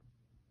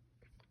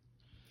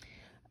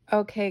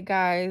Okay,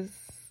 guys,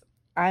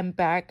 I'm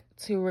back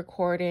to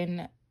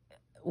recording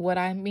what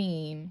I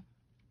mean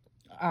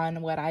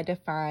on what I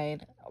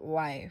define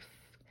life.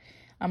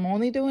 I'm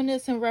only doing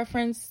this in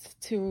reference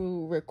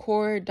to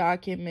record,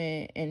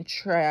 document, and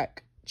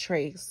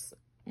trace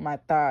my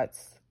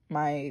thoughts,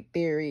 my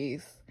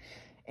theories,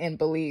 and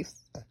beliefs.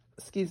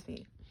 Excuse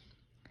me.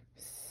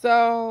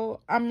 So,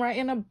 I'm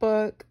writing a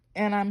book,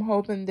 and I'm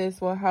hoping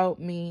this will help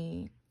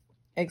me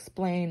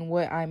explain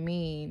what I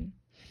mean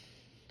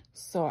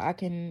so I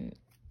can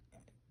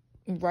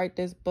write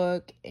this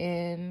book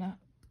and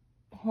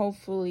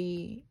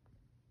hopefully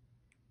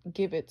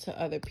give it to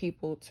other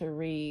people to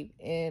read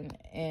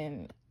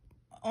and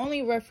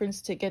only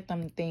reference to get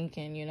them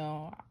thinking.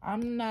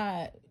 I'm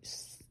not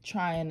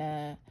trying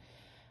to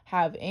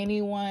have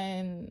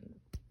anyone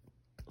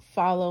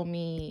follow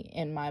me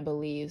in my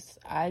beliefs.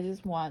 I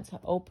just want to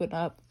open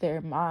up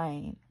their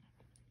mind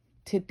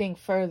to think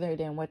further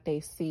than what they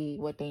see,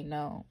 what they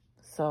know.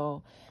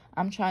 So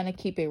I'm trying to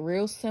keep it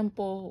real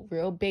simple,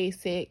 real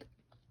basic,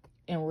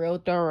 and real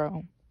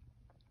thorough.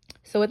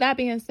 So with that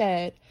being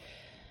said,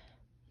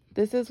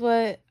 this is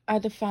what I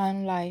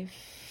define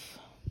life.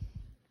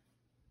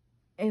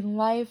 In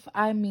life,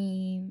 I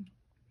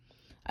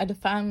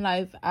define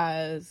life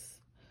as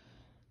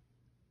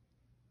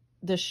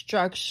the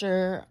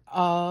structure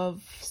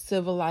of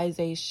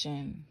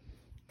civilization.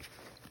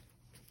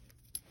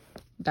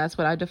 That's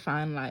what I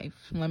define life.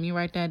 Let me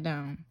write that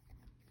down.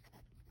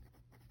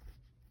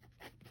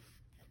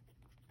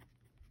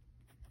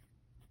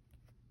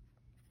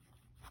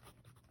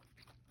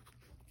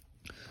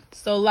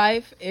 So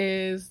life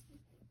is,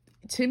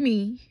 to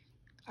me,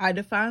 I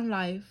define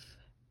life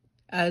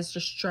as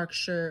the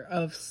structure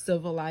of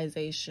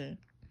civilization.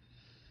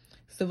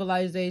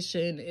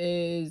 Civilization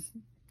is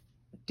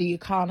the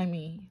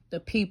economy, the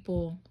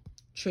people,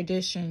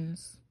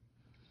 traditions,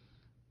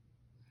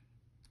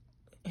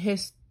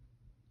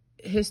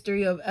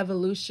 history of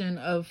evolution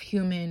of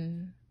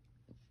human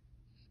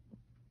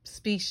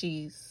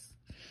species,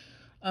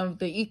 of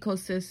the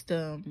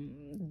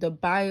ecosystem, the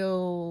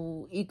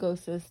bio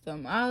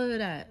ecosystem, all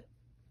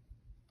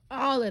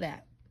of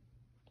that.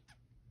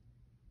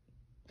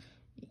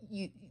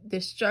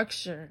 The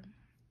structure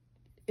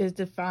is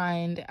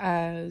defined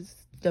as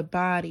the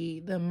body,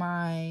 the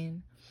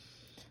mind,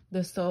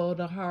 the soul,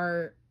 the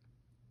heart,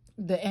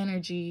 the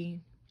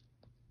energy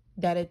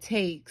that it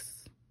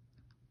takes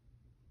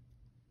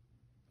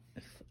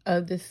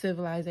of this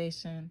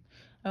civilization.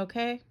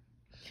 Okay?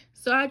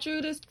 So I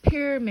drew this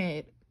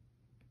pyramid.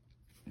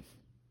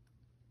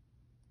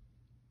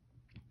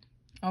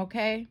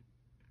 Okay?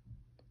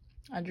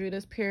 I drew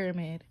this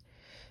pyramid.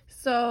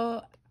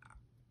 So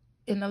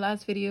in the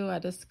last video, I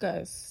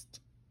discussed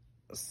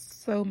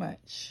so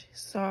much.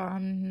 So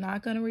I'm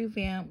not going to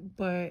revamp,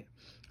 but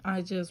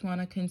I just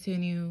want to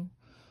continue.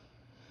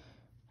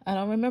 I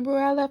don't remember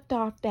where I left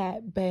off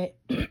that, but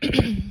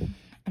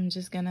I'm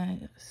just going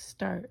to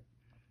start.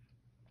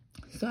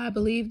 So I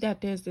believe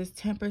that there's this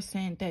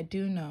 10% that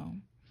do know.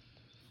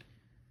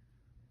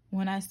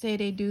 When I say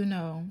they do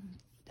know,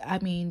 I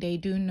mean they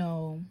do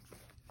know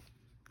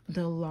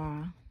the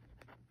law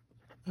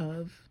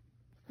of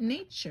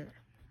nature.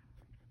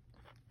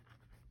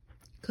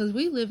 Because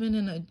we living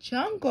in a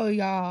jungle,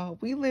 y'all.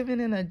 We living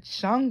in a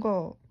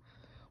jungle.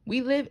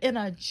 We live in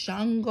a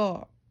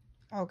jungle,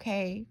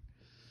 okay?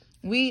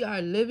 We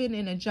are living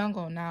in a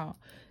jungle now.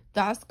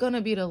 That's going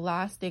to be the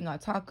last thing I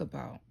talk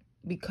about.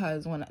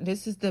 Because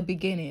this is the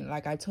beginning.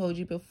 Like I told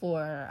you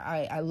before,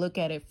 I look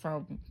at it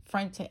from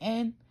front to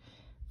end,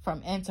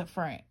 from end to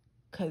front.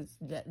 Because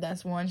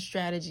that's one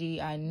strategy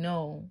I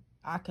know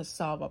I could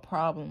solve a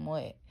problem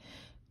with.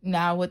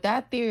 Now, with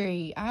that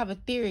theory, I have a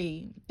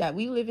theory that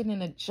we living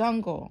in a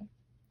jungle,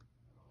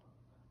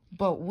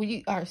 but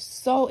we are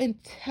so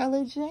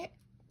intelligent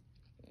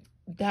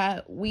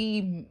that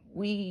we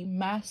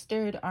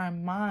mastered our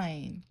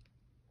mind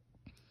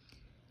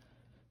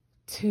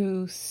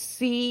to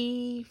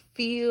see,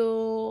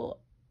 feel,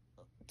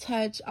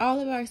 touch, all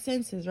of our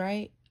senses,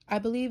 right? I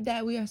believe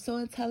that we are so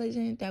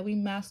intelligent that we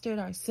mastered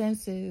our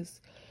senses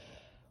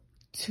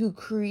to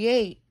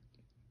create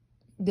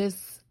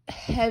this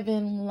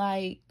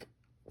heaven-like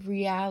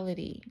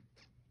reality.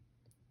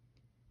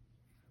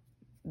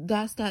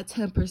 That's that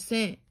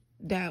 10%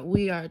 that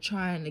we are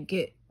trying to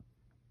get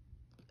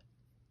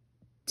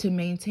to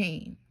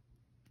maintain.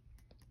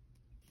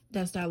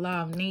 That's that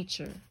law of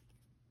nature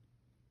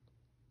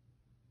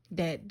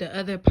that the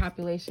other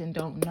population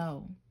don't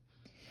know.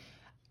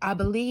 I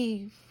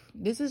believe,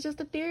 this is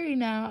just a theory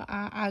now,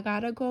 I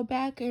gotta go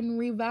back and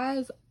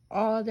revise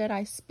all that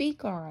I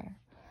speak on.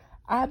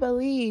 I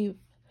believe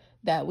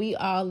that we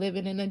all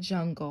living in a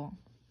jungle.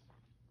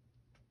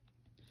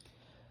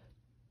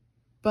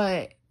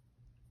 But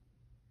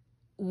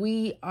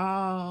we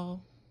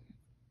all,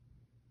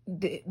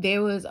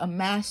 there was a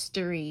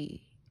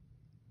mastery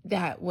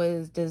that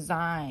was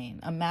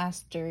designed,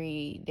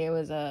 there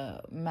was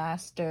a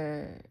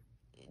master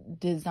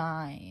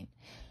design.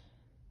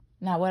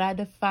 Now, what I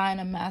define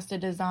a master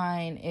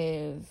design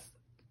is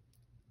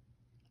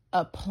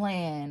a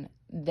plan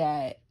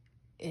that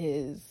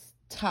is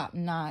top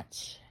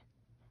notch,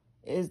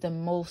 is the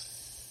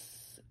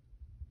most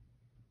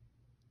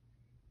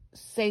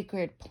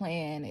sacred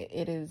plan.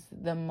 It is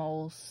the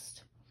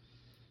most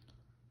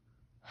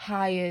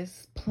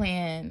highest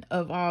plan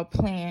of all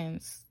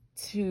plans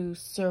to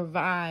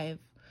survive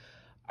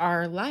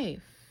our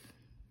life,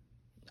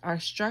 our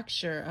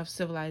structure of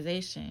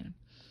civilization.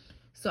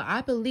 So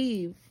I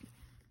believe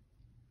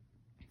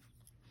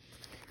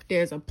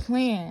there's a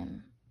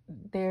plan.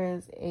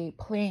 There's a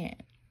plan.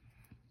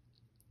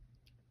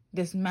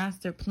 This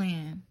master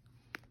plan.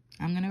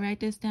 I'm going to write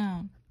this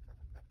down.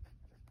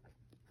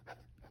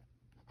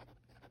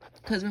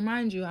 Because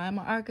remind you, I'm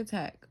an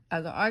architect.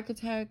 As an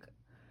architect,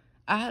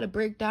 I had to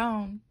break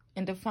down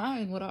and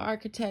define what an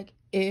architect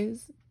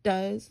is,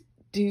 does,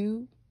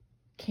 do,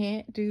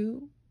 can't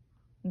do,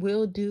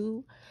 will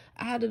do.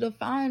 I had to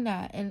define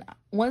that. And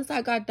once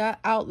I got that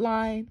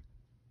outline,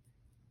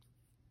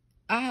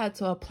 I had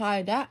to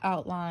apply that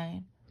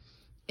outline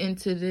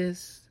into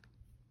this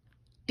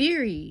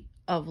theory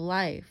of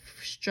life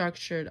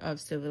structured of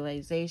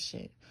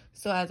civilization.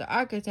 So as an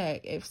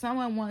architect, if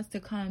someone wants to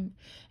come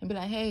and be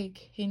like, hey,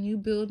 can you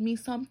build me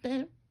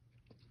something?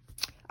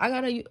 I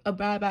gotta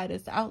abide by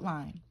this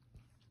outline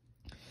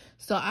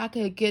so I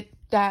could get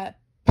that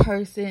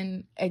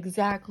person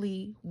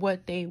exactly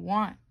what they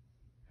want.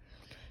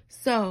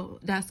 So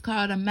that's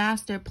called a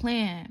master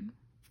plan.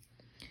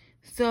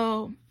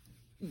 So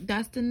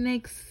that's the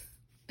next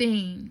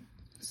thing.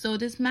 So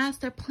this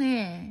master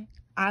plan,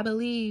 I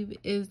believe,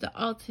 is the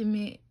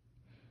ultimate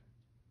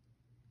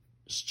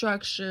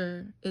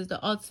structure, is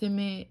the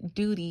ultimate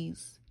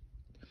duties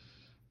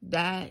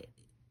that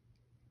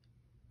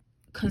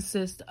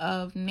consist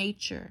of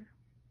nature,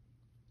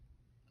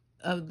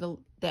 of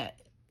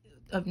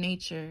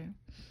nature.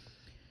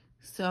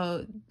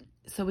 So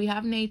we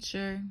have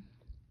nature,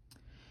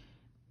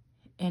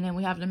 and then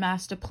we have the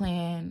master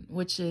plan,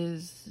 which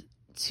is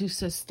to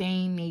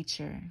sustain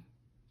nature.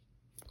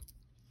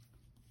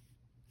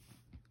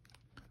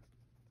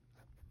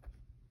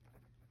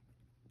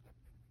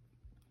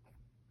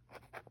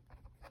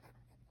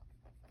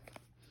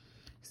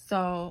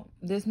 So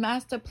this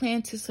master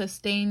plan to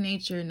sustain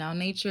nature. Now,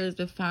 nature is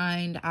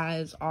defined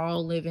as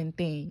all living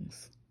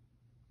things.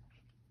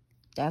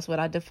 That's what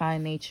I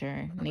define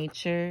nature.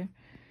 Nature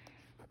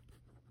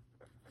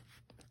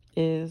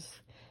is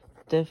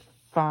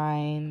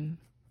defined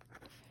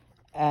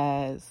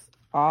as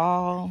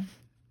all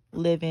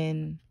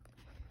living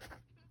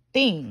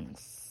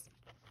things.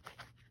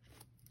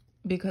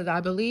 Because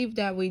I believe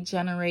that we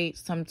generate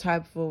some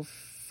type of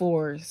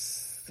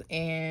force,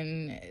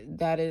 and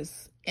that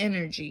is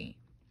energy,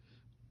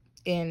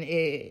 and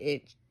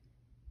it's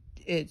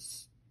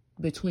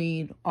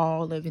between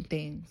all living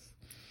things.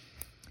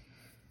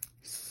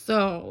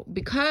 So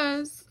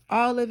because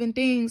all living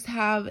things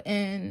have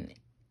an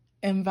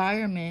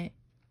environment,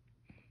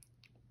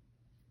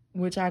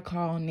 which I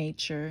call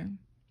nature,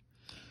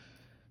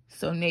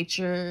 so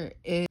nature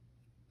is,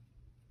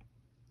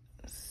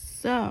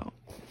 so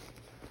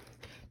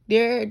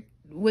there,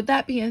 with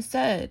that being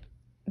said,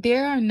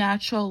 there are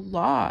natural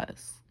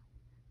laws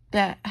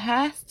that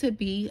has to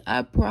be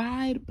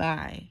abided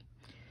by.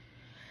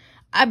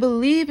 I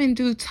believe in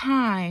due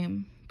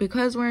time,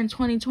 because we're in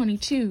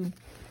 2022.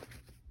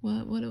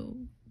 What are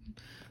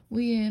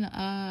we in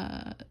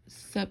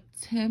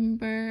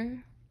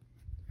September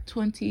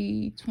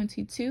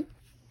 2022?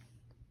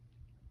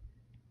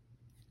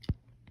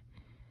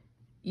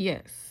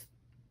 Yes.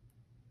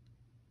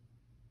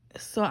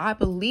 So I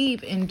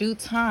believe in due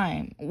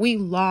time, we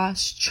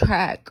lost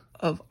track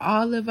of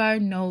all of our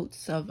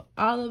notes, of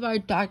all of our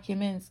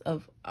documents,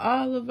 of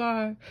all of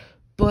our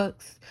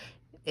books.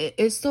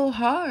 It's so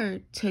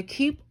hard to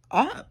keep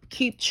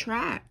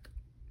track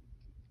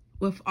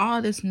with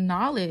all this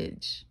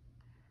knowledge,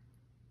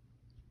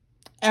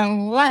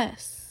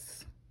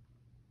 unless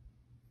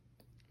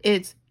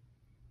it's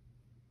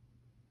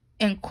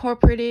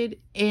incorporated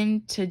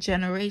into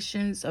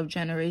generations of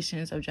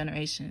generations of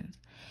generations.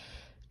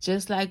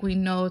 Just like we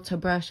know to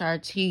brush our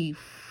teeth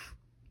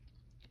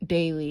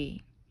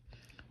daily.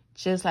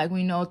 Just like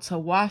we know to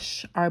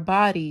wash our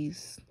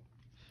bodies.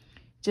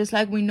 Just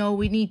like we know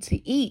we need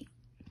to eat.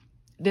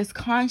 This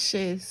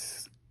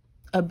conscious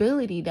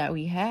ability that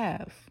we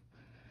have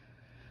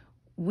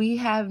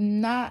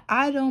not,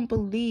 I don't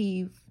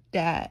believe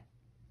that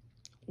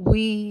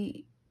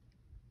we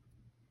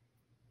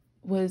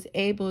was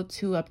able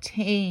to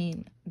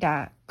obtain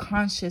that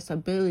conscious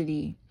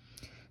ability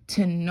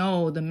to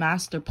know the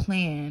master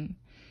plan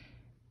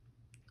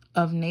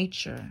of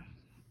nature.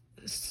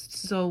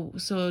 So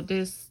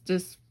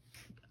this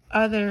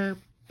other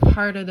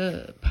part of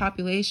the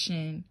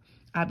population,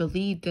 I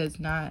believe, does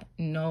not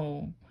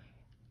know.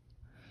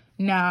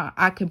 Now,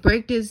 I could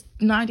break this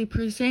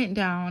 90%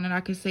 down, and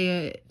I could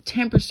say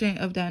 10%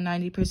 of that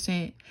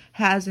 90%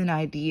 has an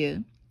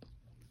idea.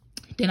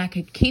 Then I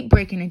could keep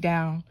breaking it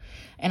down,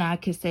 and I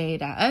could say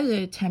that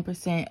other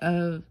 10%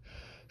 of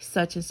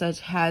such and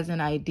such has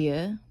an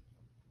idea.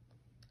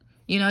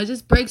 You know, it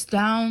just breaks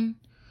down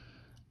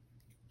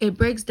it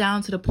breaks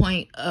down to the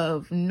point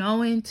of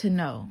knowing to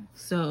know.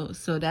 So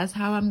that's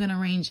how I'm going to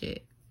arrange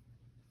it.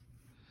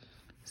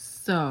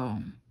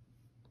 So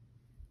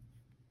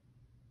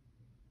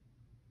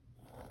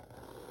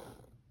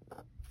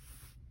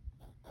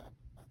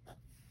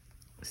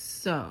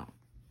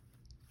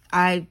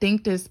I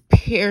think this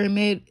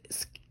pyramid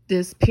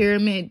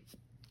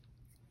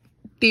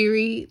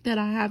theory that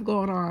I have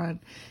going on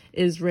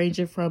is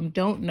ranging from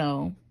don't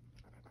know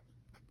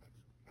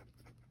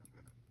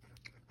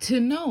to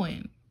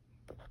knowing.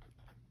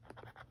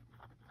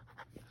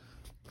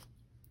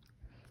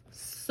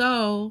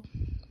 So,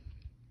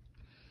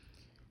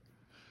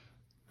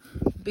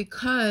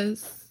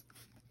 because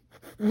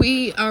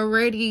we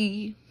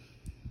already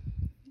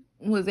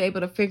was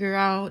able to figure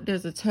out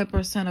there's a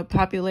 10% of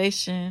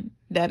population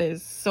that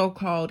is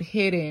so-called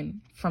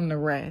hidden from the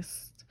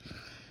rest.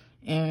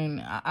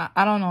 And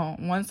I don't know,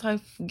 once I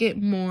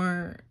get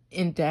more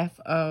in depth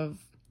of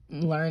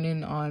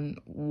learning on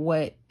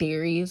what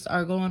theories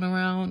are going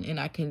around and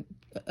I can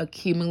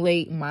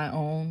accumulate my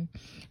own,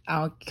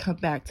 I'll come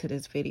back to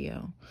this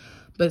video.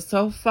 But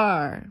so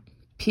far,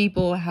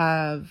 people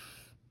have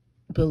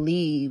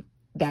believed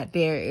that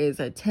there is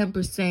a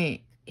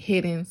 10%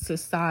 hidden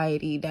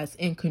society that's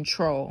in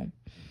control,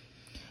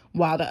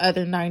 while the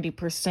other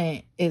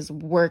 90% is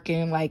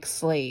working like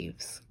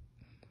slaves.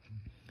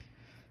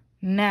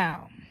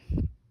 Now,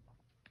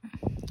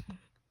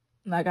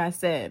 like I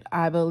said,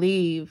 I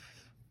believe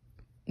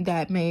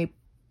that may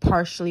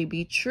partially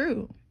be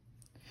true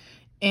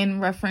in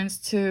reference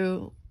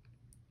to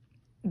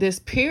this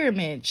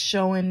pyramid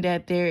showing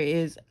that there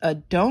is a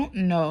don't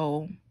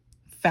know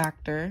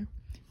factor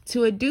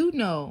to a do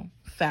know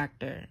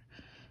factor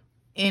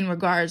in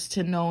regards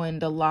to knowing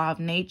the law of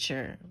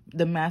nature,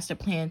 the master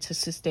plan to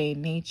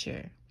sustain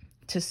nature,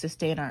 to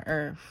sustain our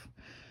earth,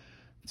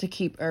 to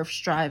keep earth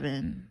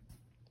striving.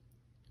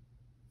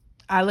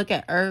 I look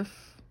at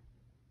earth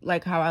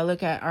like how I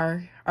look at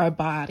our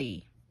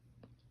body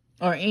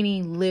or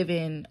any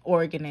living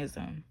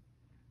organism.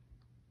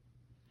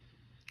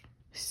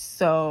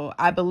 So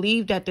I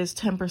believe that this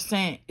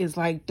 10% is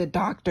like the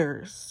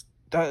doctors,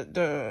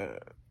 the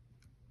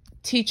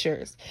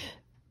teachers.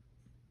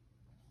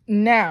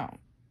 Now,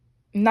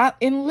 not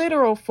in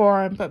literal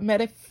form, but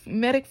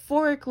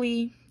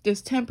metaphorically,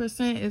 this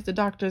 10% is the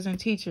doctors and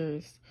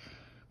teachers.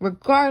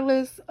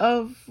 Regardless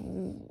of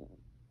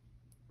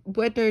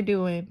what they're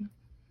doing,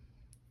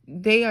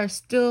 they are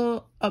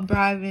still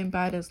abiding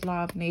by this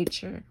law of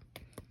nature.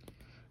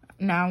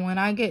 Now, when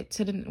I get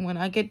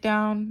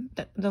down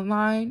the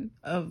line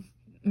of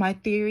my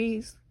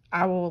theories,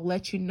 I will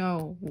let you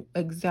know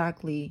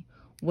exactly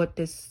what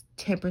this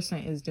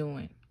 10% is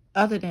doing,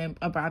 other than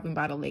abiding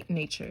by the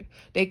nature.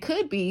 They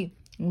could be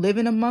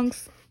living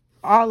amongst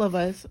all of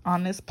us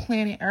on this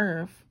planet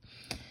Earth.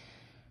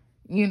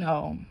 You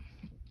know,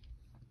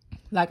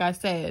 like I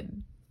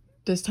said,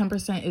 this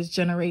 10% is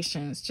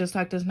generations, just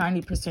like this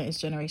 90% is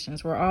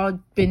generations. We're all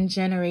been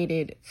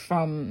generated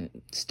from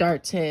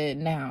start to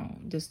now,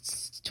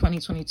 this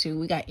 2022.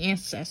 We got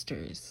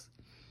ancestors.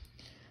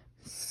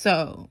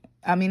 So,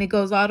 I mean, it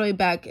goes all the way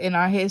back in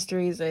our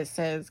histories. It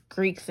says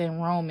Greeks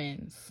and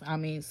Romans. I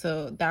mean,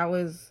 so that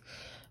was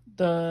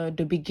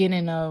the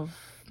beginning of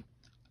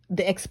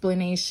the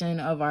explanation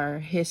of our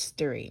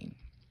history.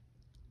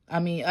 I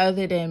mean,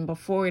 other than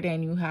before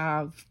then, you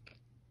have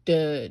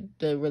the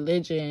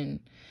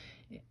religion.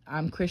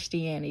 I'm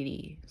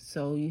Christianity,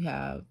 so you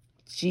have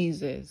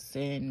Jesus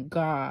and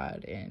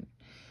God, and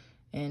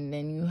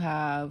then you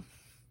have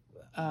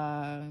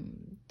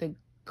the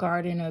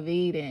Garden of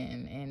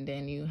Eden, and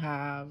then you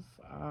have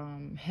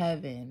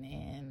heaven,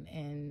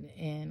 and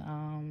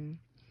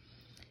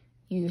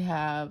you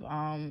have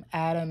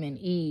Adam and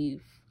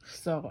Eve.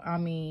 So I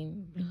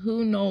mean,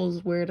 who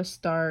knows where to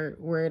start,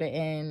 where to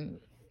end?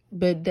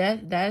 But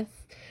I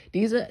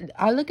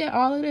look at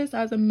all of this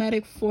as a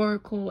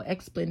metaphorical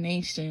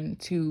explanation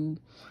to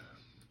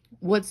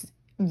what's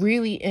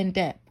really in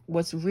depth,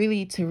 what's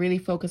really to really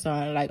focus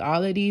on. Like,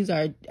 all of these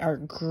are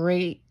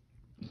great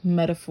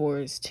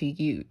metaphors to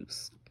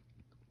use.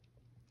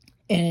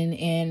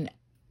 And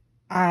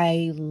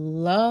I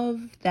love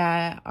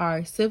that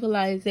our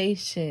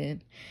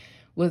civilization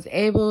was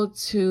able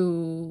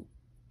to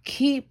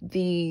keep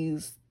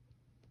these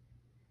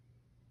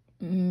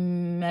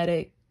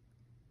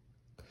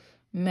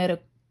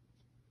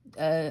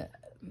I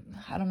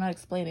don't know how to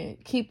explain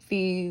it. Keep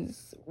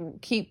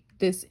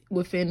this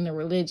within the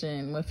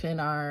religion, within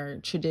our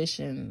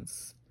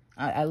traditions.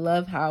 I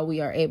love how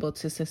we are able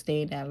to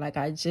sustain that. Like,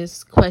 I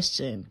just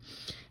questioned,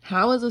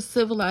 how is a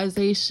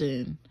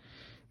civilization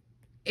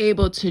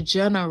able to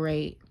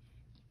generate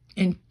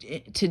and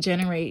to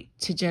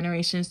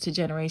generations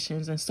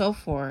and so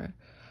forth,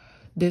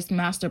 this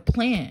master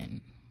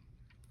plan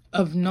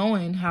of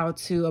knowing how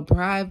to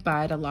abide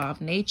by the law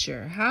of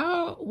nature?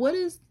 What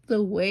is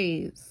the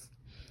ways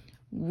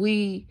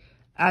we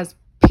as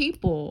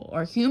people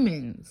or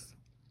humans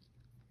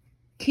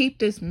keep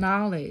this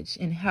knowledge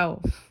and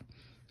health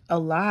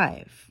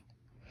alive?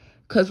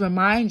 Because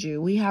remind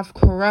you, we have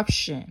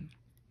corruption.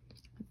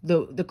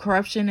 The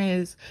corruption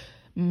is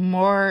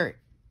more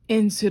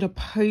into the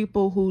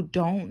people who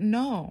don't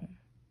know.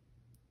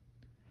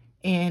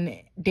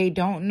 And they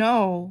don't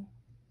know,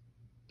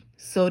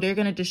 so they're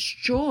going to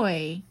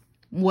destroy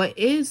what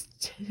is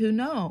to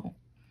know.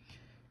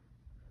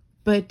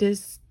 But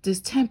this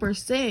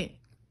 10%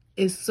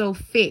 is so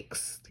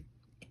fixed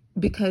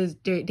because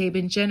they've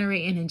been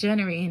generating and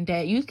generating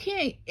that you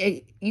can't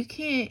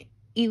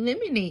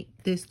eliminate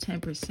this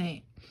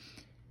 10%.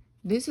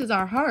 This is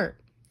our heart.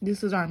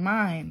 This is our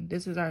mind.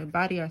 This is our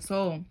body, our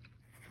soul.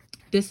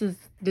 This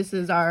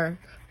is our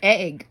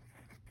egg.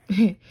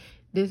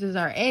 This is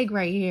our egg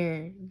right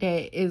here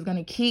that is going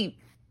to keep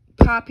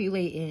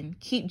populating,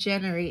 keep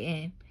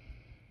generating.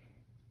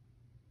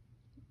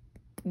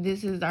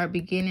 This is our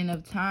beginning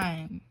of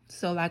time.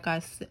 So like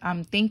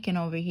I'm thinking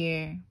over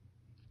here.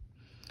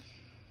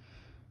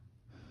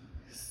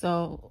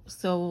 So,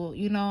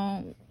 you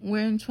know,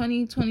 we're in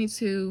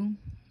 2022.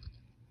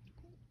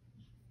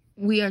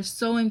 We are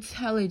so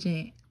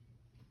intelligent.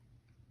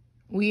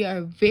 We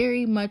are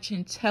very much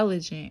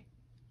intelligent.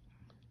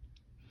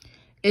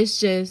 It's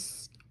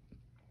just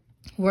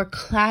we're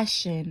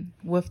clashing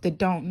with the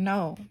don't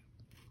know.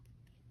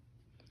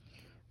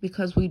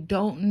 Because we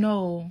don't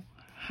know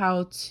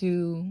how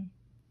to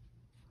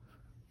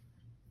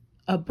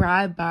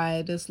abide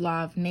by this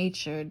law of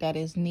nature that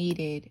is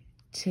needed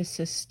to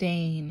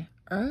sustain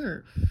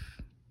Earth,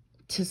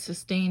 to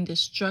sustain the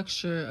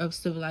structure of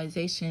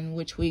civilization,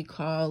 which we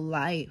call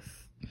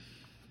life.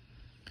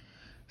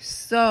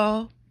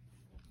 So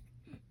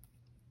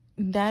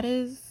that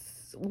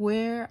is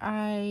where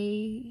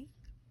I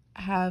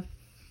have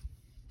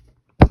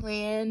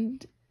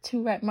planned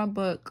to write my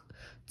book,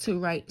 to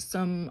write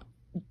some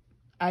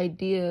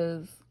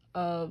ideas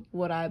of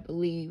what I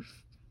believe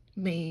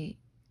may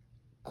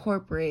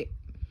incorporate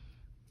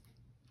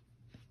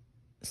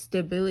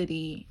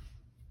stability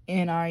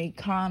in our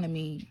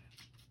economy.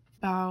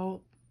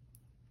 About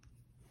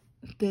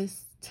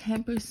this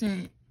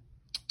 10%.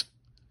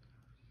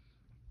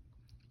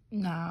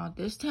 Now,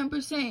 this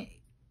 10%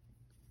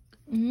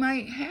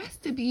 has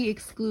to be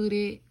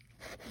excluded,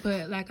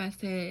 but like I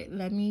said,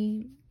 let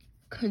me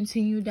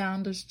continue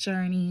down this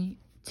journey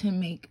to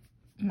make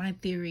my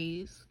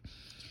theories.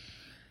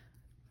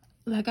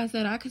 Like I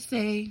said, I could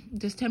say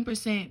this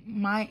 10%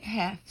 might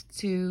have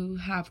to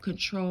have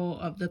control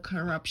of the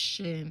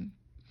corruption,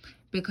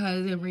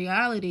 because in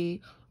reality,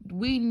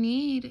 we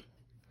need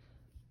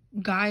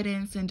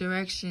guidance and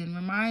direction.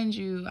 Remind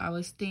you, I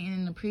was stating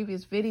in the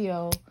previous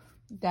video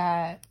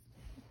that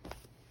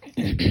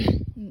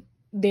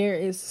there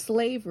is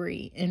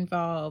slavery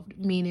involved,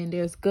 meaning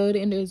there's good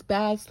and there's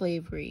bad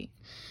slavery.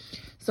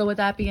 So with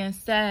that being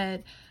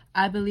said,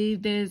 I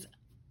believe there's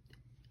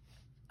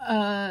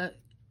a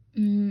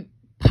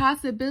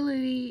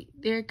possibility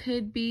there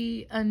could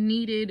be a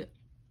needed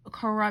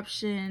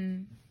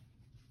corruption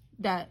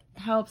that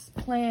helps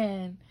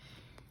plan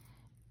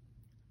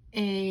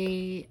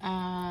a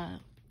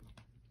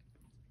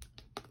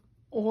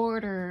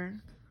order.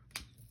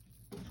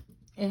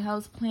 It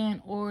helps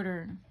plan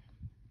order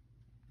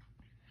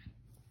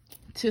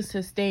to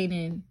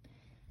sustaining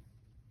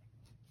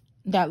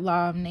that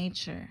law of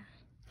nature.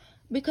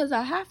 Because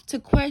I have to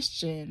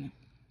question,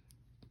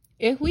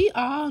 if we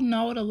all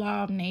know the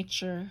law of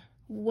nature,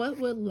 what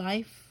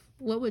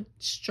would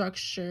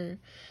structure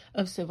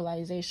of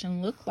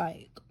civilization look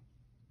like?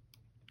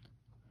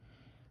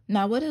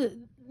 Now,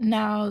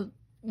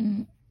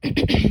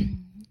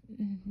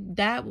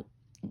 that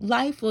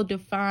life will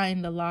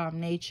define the law of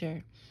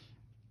nature.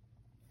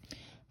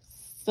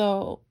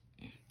 So,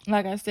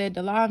 like I said,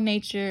 the law of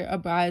nature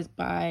abides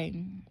by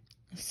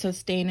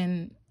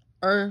sustaining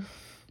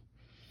Earth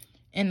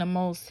in the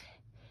most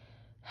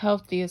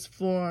healthiest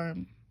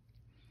form.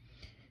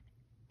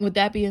 With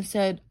that being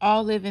said,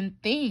 all living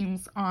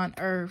things on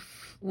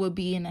Earth would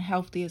be in the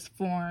healthiest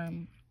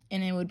form,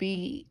 and it would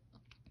be,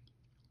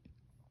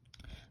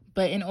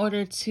 but in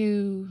order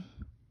to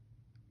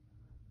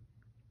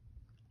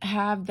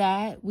have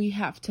that, we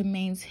have to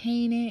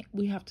maintain it.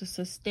 We have to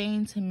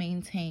sustain to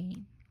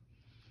maintain.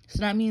 So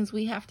that means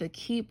we have to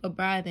keep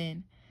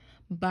abiding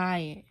by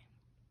it.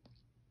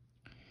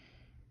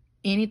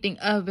 Anything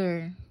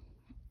other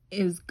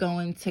is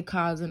going to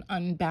cause an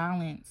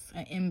imbalance.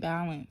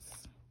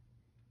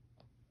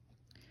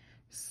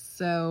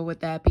 So with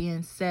that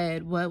being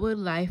said, what would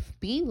life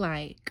be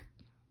like?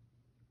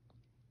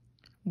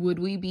 Would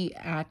we be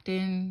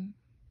acting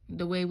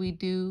the way we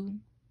do?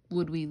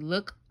 Would we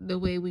look the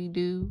way we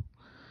do?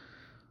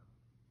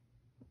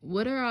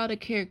 What are all the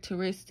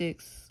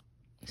characteristics?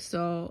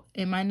 So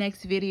in my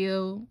next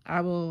video,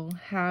 I will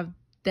have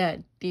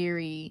that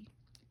theory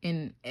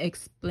in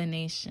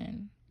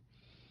explanation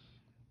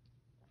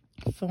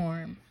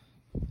form.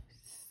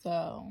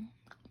 So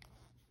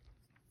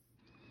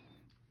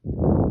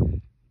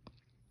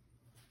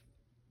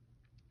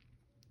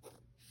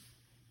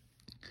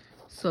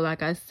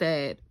like I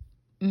said,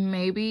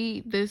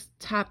 maybe this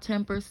top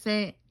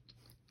 10%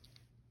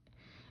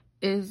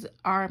 is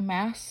our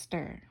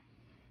master.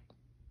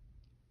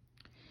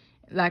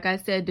 Like I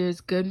said,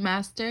 there's good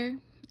master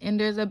and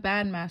there's a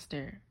bad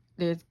master.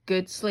 There's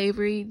good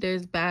slavery,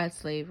 there's bad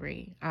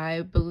slavery.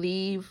 I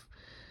believe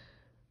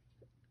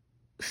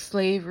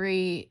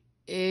slavery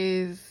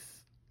is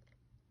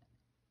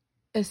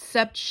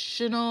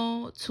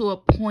exceptional to a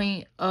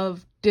point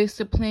of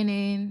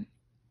disciplining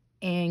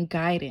and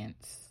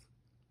guidance.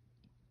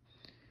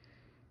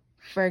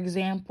 For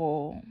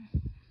example,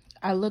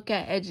 I look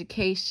at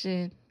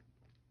education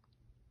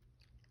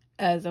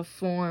as a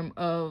form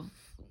of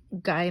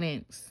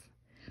guidance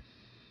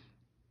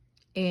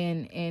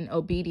and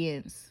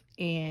obedience.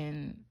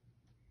 And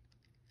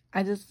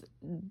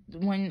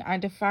when I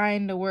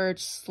define the word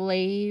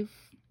slave,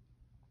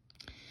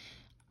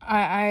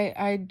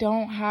 I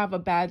don't have a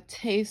bad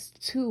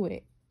taste to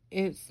it.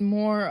 It's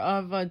more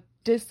of a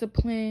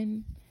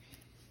discipline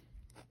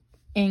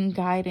and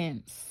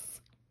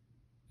guidance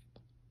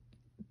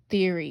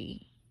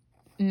theory.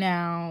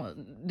 Now,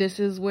 this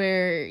is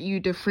where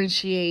you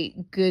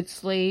differentiate good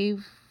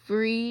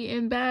slavery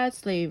and bad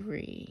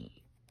slavery.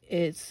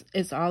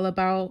 It's all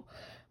about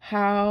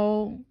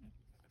how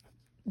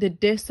the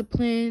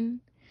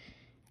discipline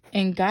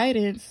and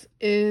guidance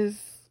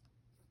is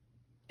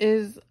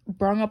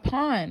brung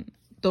upon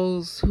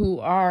those who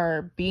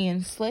are being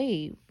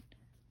enslaved.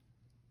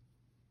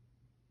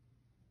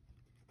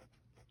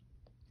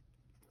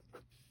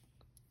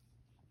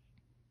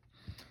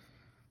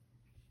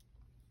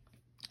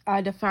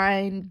 I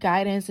define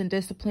guidance and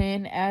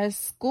discipline as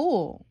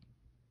school.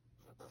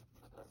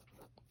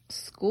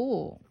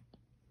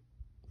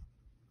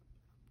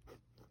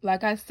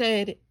 Like I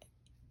said,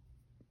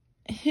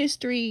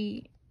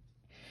 history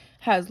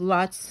has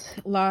lost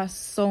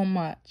so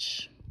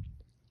much,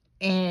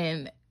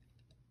 and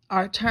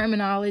our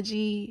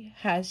terminology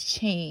has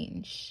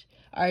changed.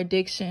 Our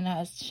diction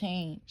has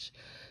changed.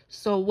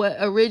 So what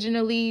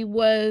originally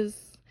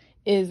was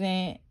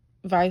isn't,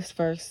 vice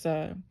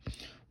versa.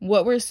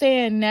 What we're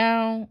saying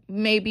now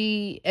may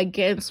be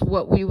against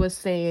what we were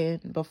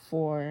saying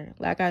before.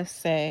 Like I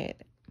said,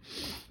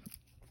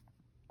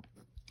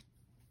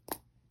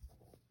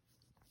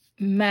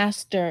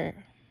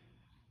 master.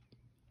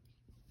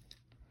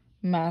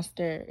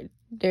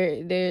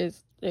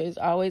 There's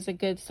always a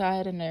good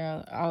side and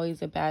there's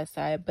always a bad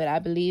side. But I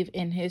believe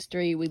in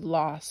history we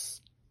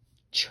lost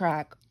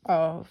track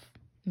of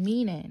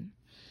meaning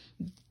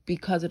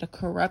because of the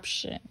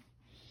corruption.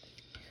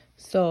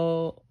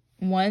 So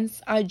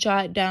once I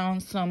jot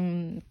down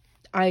some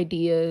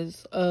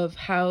ideas of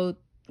how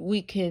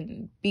we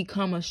can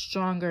become a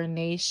stronger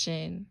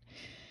nation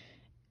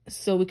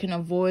so we can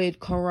avoid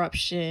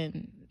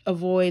corruption,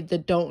 avoid the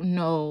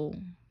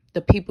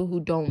people who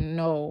don't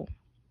know,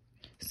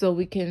 so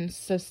we can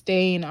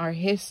sustain our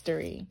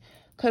history.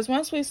 Because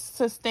once we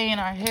sustain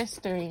our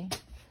history,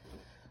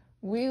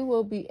 we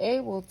will be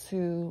able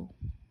to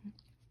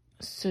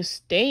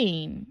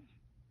sustain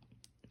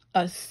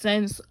a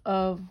sense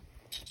of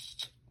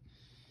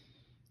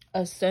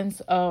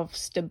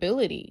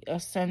stability, a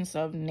sense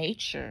of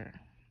nature,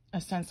 a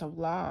sense of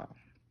law.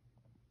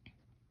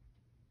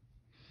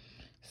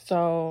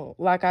 So,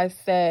 like I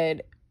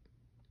said,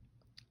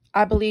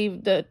 I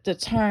believe that the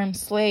term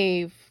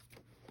slave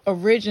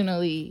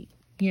originally,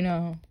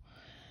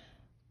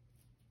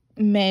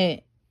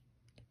 meant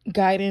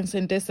guidance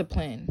and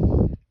discipline.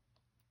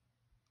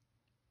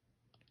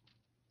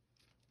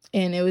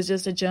 And it was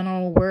just a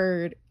general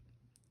word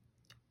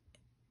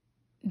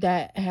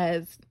that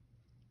has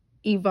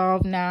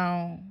evolved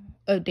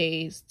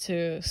nowadays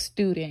to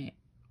student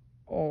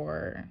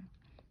or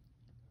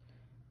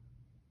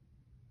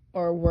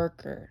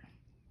worker.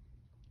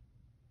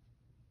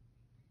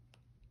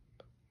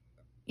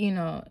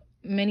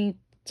 Many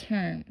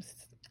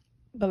terms.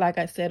 But like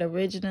I said,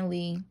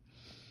 originally,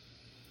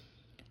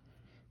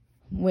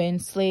 when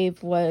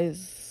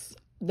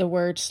the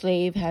word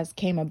slave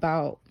came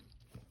about,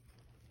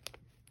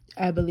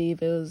 I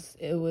believe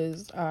it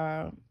was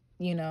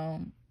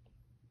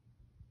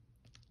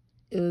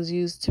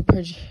used to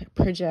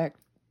project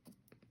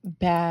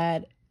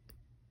bad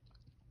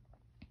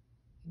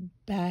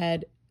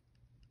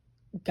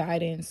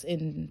guidance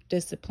and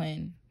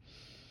discipline,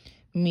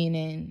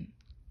 meaning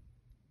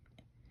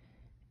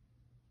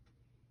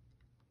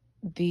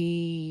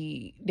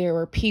there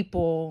were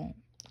people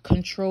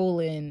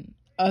controlling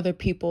other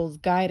people's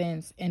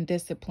guidance and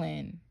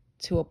discipline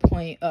to a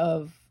point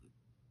of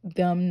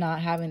them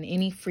not having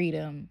any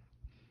freedom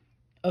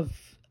of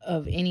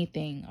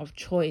anything, of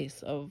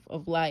choice,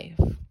 of life.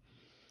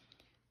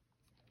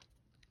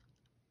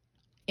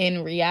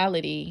 In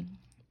reality,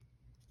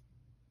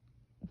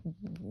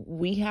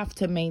 we have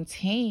to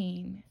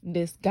maintain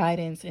this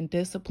guidance and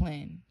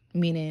discipline,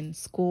 meaning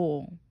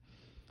school.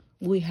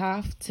 We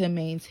have to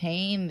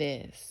maintain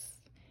this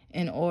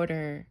in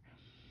order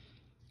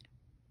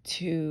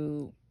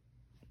to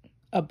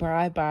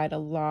abide by the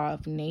law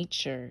of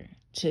nature,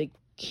 to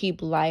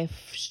keep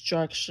life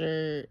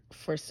structured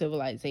for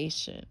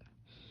civilization.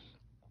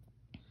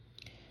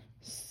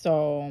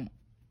 So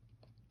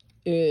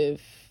if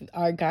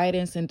our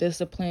guidance and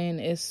discipline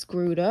is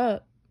screwed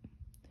up,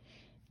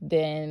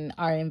 then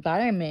our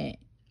environment,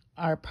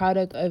 our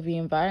product of the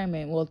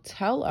environment will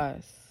tell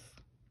us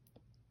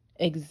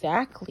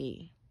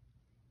exactly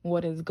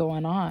what is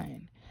going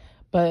on.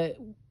 But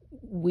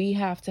we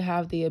have to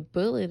have the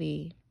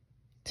ability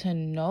to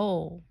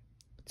know,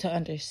 to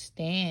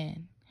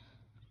understand.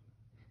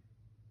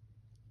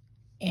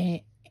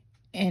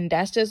 And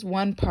that's just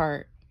one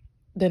part.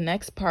 The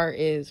next part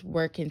is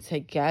working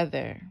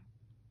together,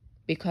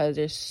 because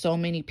there's so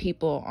many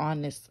people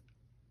on this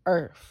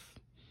earth,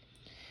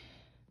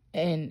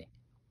 and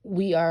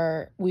we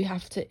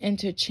have to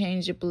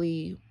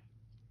interchangeably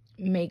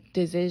make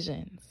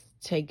decisions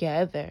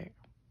together.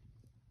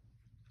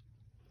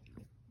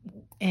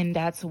 And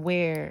that's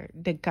where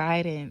the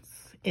guidance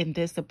and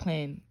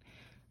discipline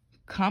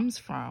comes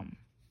from.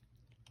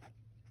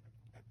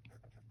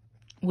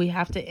 We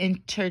have to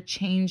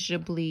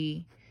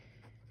interchangeably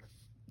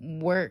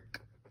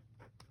work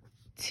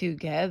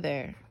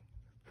together.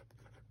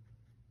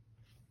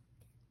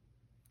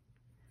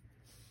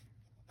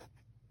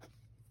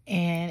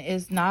 And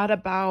it's not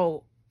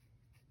about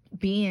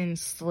being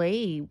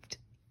enslaved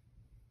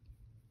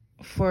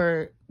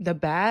for the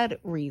bad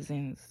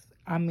reasons.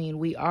 I mean,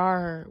 we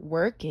are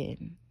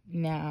working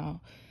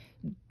now.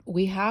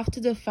 We have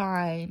to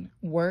define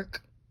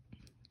work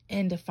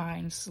and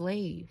define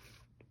slave.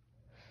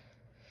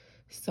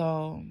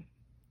 So,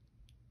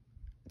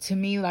 to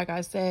me, like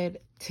I said,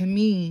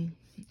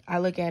 I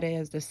look at it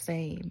as the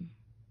same.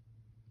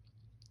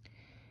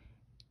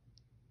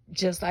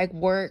 Just like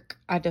work,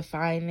 I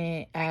define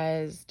it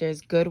as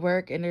there's good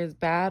work and there's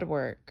bad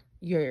work.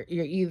 You're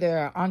either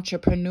an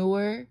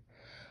entrepreneur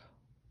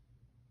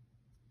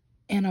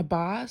and a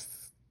boss,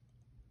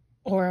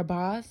 or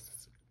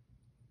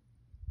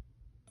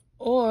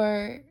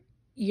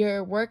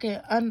you're working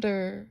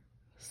under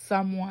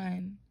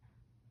someone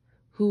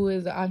who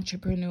is an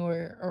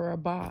entrepreneur or a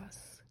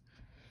boss.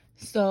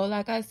 So,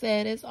 like I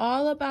said, it's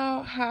all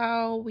about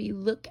how we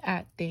look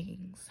at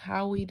things,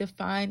 how we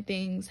define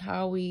things,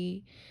 how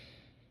we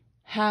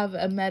have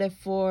a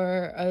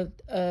metaphor,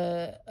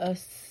 a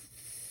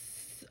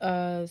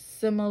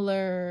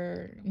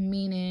similar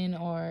meaning,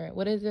 or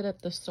what is it, a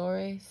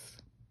thesaurus?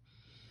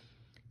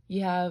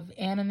 You have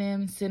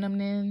antonyms,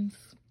 synonyms.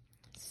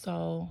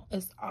 So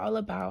it's all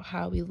about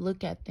how we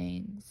look at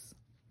things.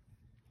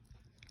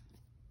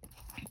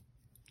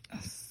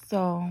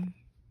 So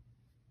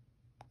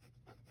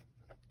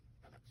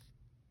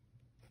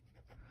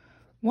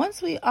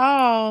once we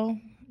all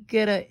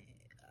get a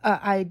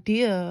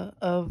idea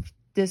of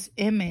this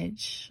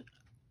image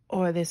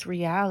or this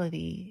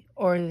reality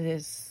or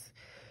this,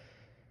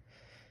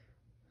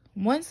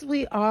 once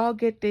we all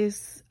get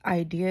this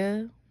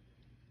idea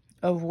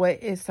of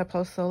what it's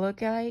supposed to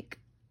look like,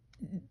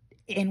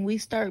 and we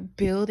start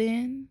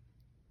building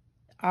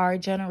our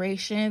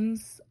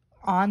generations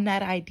on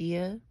that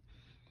idea,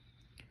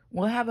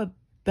 we'll have a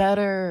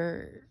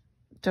better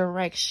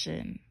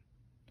direction.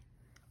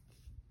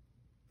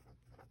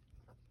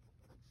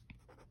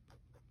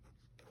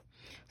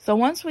 So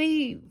once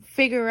we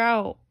figure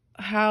out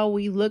how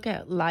we look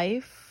at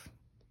life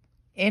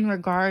in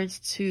regards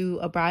to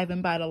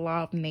abiding by the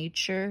law of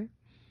nature,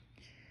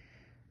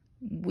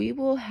 we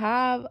will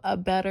have a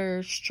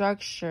better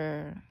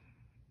structure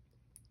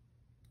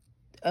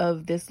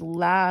of this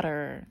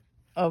ladder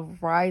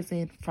of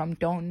rising from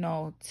don't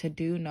know to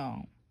do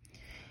know.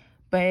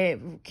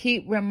 But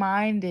keep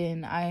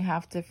reminding, I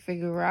have to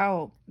figure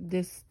out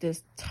this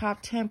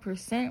top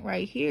 10%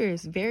 right here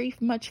is very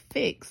much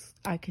fixed.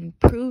 I can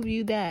prove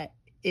you that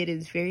it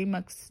is very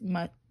much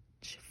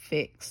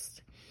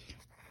fixed.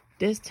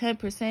 This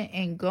 10%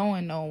 ain't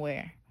going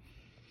nowhere.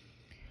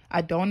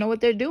 I don't know what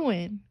they're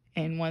doing.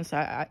 And once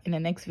in the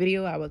next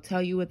video, I will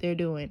tell you what they're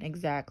doing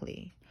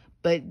exactly.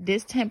 But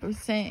this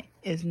 10%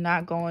 is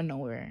not going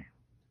nowhere.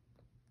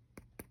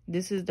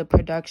 This is the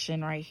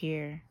production right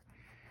here.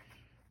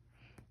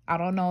 I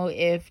don't know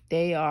if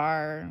they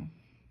are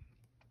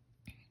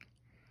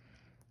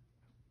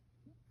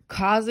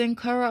causing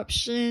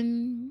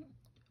corruption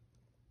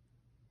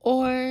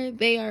or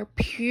they are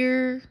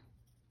pure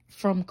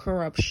from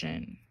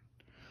corruption,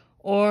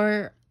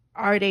 or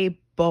are they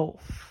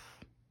both?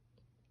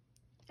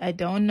 I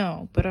don't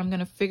know, but I'm going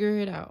to figure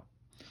it out,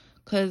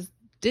 because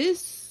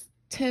this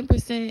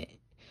 10%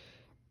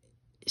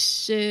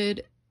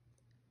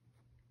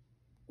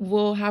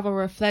 will have a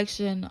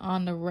reflection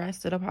on the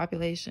rest of the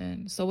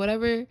population. So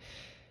whatever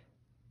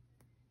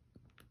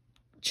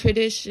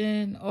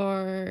tradition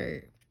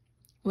or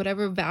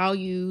whatever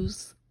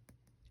values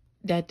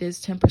that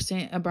this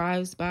 10%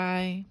 abides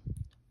by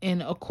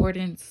in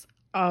accordance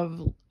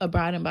of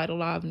abiding by the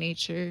law of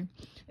nature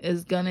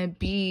is going to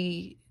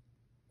be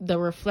the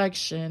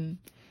reflection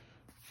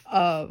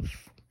of,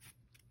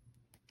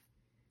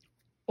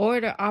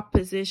 or the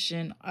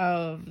opposition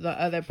of, the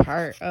other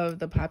part of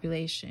the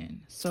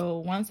population. So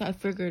once I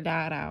figure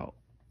that out,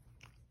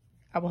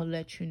 I will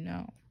let you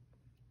know.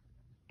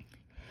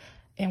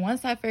 And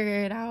once I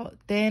figure it out,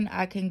 then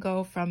I can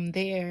go from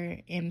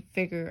there and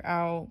figure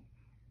out,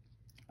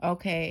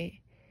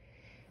 okay,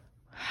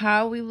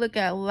 how we look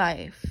at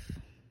life.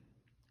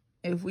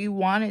 If we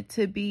want it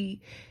to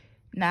be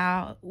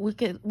Now, we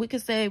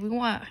could say we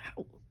want,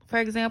 for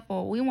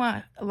example, we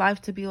want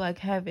life to be like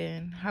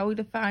heaven. How we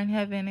define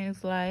heaven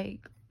is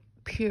like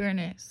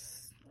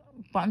pureness,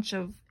 bunch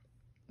of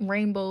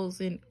rainbows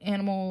and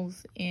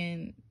animals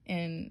and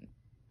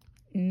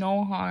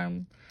no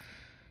harm,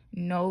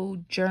 no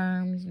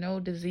germs, no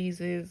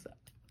diseases.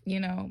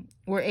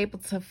 We're able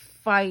to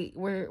fight.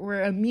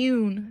 We're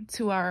immune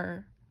to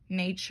our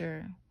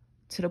nature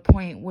to the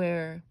point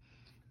where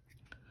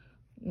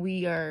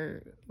we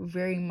are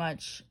very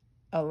much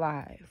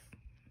alive.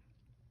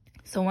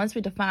 So once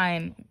we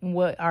define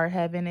what our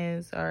heaven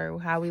is or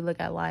how we look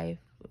at life,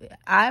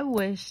 I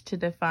wish to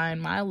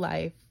define my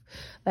life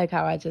like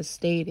how I just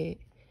stated.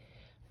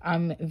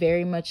 I'm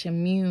very much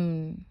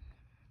immune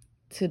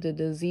to the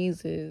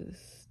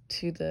diseases,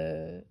 to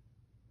the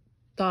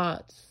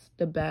thoughts,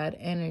 the bad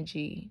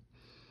energy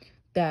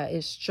that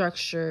is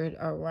structured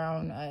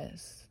around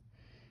us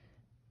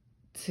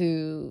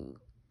to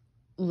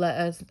let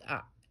us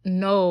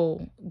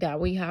know that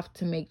we have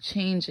to make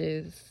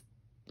changes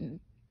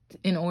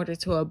in order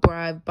to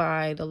abide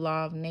by the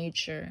law of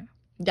nature.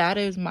 That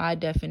is my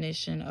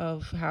definition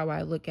of how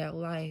I look at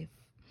life.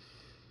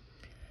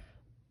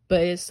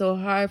 But it's so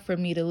hard for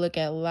me to look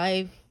at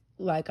life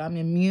like I'm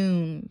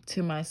immune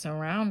to my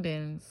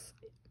surroundings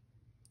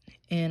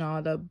and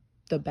all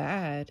the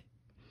bad,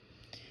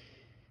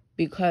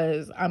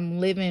 because I'm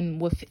living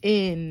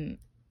within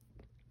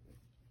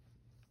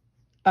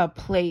a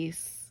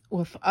place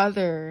with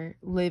other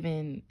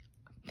living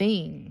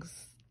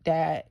things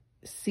that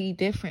see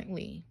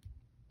differently.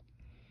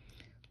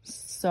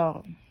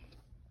 So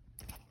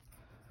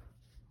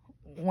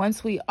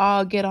once we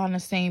all get on the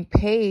same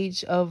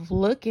page of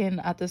looking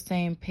at the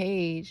same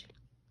page,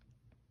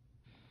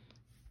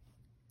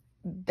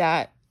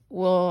 that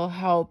will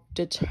help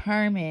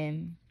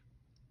determine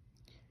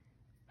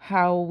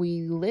how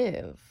we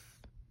live.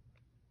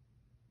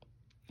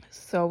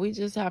 So we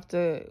just have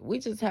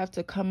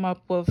to come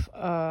up with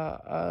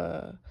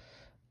a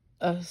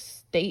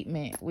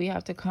statement. We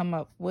have to come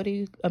up,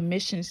 a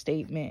mission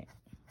statement.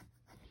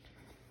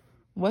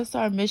 What's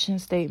our mission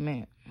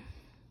statement?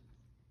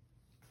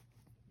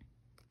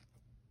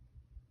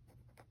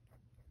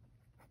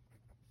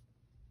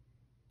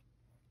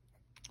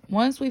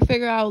 Once we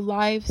figure out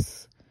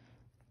life's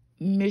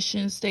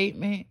mission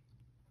statement,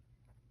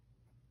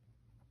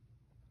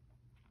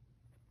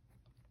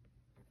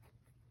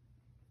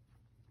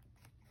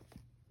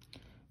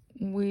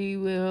 we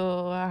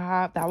will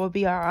have, that will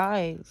be our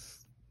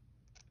eyes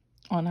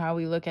on how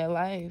we look at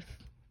life.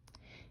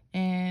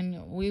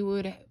 And we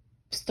would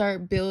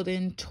start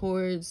building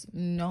towards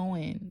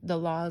knowing the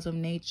laws of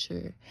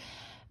nature.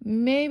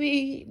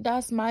 Maybe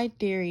that's my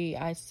theory,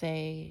 I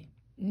say.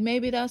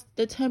 Maybe that's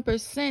the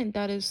 10%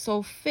 that is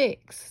so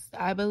fixed.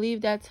 I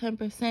believe that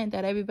 10%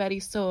 that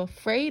everybody's so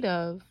afraid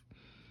of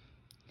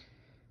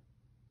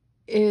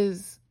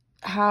is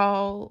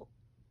how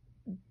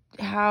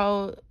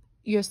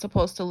you're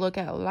supposed to look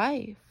at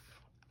life.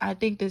 I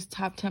think this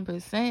top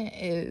 10%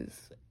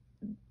 is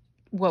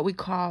what we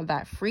call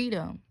that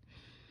freedom,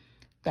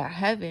 that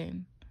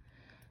heaven.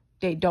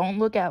 They don't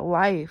look at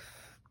life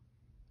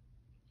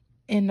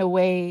in the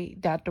way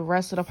that the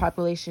rest of the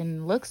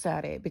population looks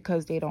at it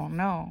because they don't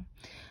know.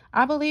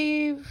 I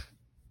believe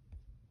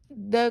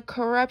the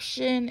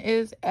corruption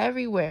is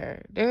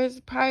everywhere.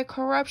 There's probably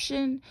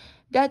corruption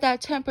that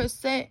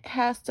 10%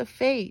 has to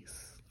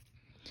face.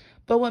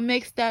 But what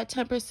makes that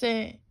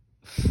 10%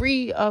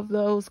 free of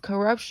those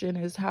corruption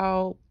is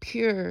how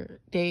pure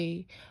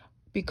they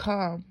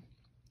become.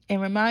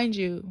 And remind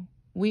you,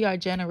 we are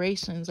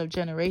generations of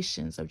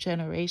generations of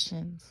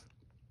generations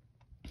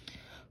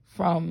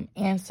from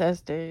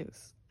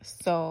ancestors.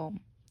 So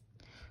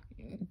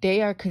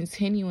they are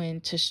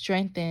continuing to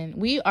strengthen.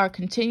 We are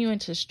continuing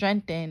to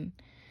strengthen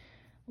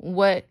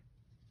what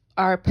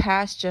our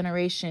past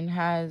generation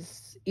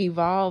has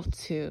evolved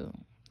to.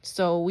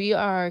 So we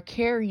are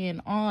carrying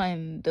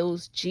on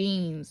those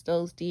genes,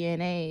 those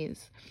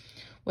DNAs,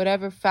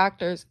 whatever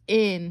factors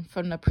in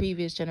from the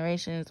previous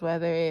generations,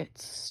 whether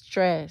it's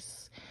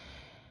stress,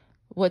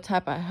 what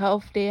type of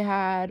health they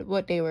had,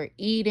 what they were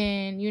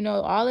eating,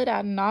 all of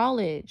that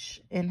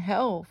knowledge and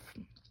health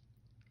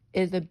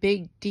is a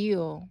big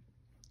deal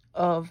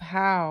of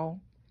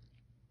how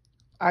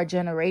our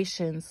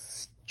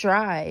generations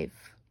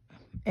strive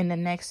in the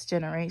next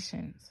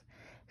generations.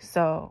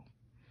 So